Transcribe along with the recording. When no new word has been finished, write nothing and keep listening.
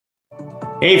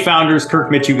Hey, founders, Kirk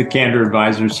Mitchie with Candor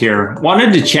Advisors here.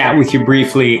 Wanted to chat with you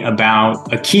briefly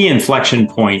about a key inflection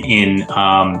point in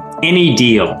any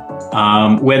deal.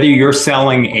 Whether you're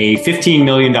selling a $15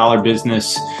 million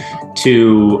business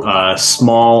to a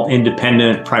small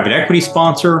independent private equity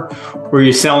sponsor, or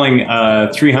you're selling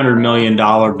a $300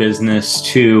 million business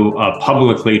to a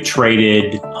publicly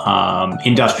traded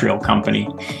industrial company.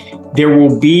 There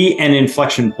will be an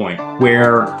inflection point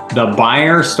where the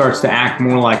buyer starts to act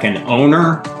more like an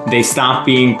owner. They stop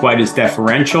being quite as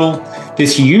deferential.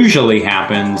 This usually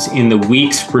happens in the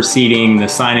weeks preceding the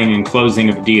signing and closing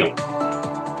of a deal.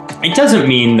 It doesn't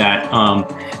mean that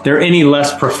they're any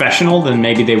less professional than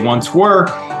maybe they once were.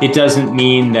 It doesn't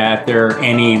mean that they're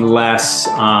any less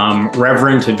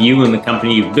reverent of you and the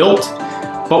company you've built.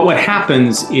 But what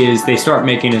happens is they start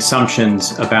making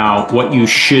assumptions about what you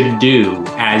should do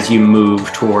as you move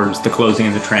towards the closing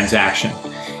of the transaction.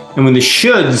 And when the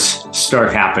shoulds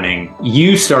start happening,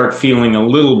 you start feeling a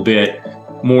little bit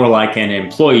more like an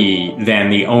employee than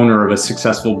the owner of a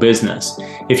successful business.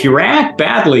 If you react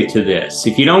badly to this,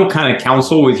 if you don't kind of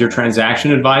counsel with your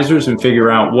transaction advisors and figure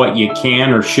out what you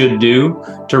can or should do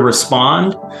to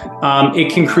respond, it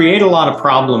can create a lot of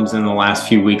problems in the last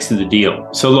few weeks of the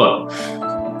deal. So look,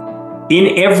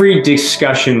 in every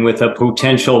discussion with a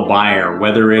potential buyer,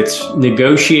 whether it's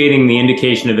negotiating the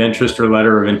indication of interest or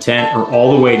letter of intent, or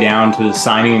all the way down to the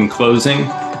signing and closing,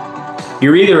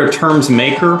 you're either a terms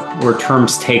maker or a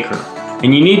terms taker.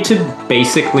 And you need to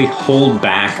basically hold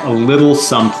back a little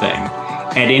something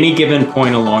at any given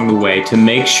point along the way to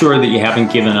make sure that you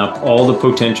haven't given up all the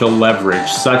potential leverage,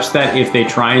 such that if they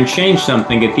try and change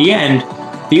something at the end,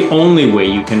 the only way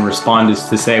you can respond is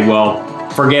to say, well,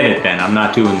 forget it then, I'm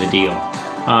not doing the deal.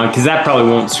 Because that probably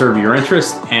won't serve your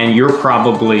interest, and you're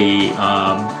probably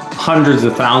hundreds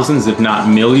of thousands, if not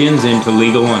millions, into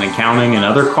legal and accounting and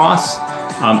other costs,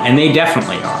 and they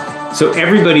definitely are. So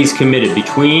everybody's committed.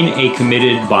 Between a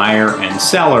committed buyer and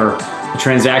seller, the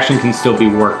transaction can still be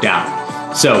worked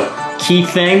out. So key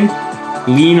thing,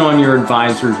 lean on your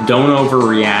advisors. Don't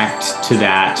overreact to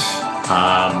that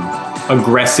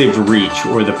aggressive reach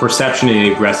or the perception of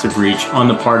the aggressive reach on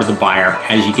the part of the buyer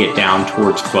as you get down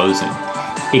towards closing.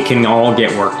 It can all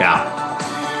get worked out.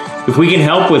 If we can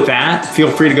help with that,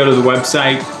 feel free to go to the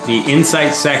website. The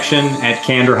insights section at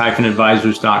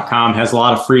candor-advisors.com has a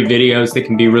lot of free videos that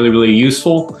can be really, really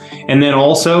useful. And then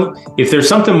also, if there's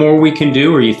something more we can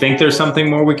do, or you think there's something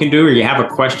more we can do, or you have a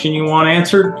question you want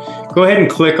answered, go ahead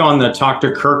and click on the Talk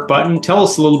to Kirk button. Tell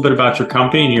us a little bit about your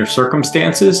company and your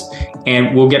circumstances,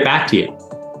 and we'll get back to you.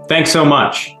 Thanks so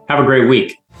much. Have a great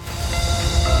week.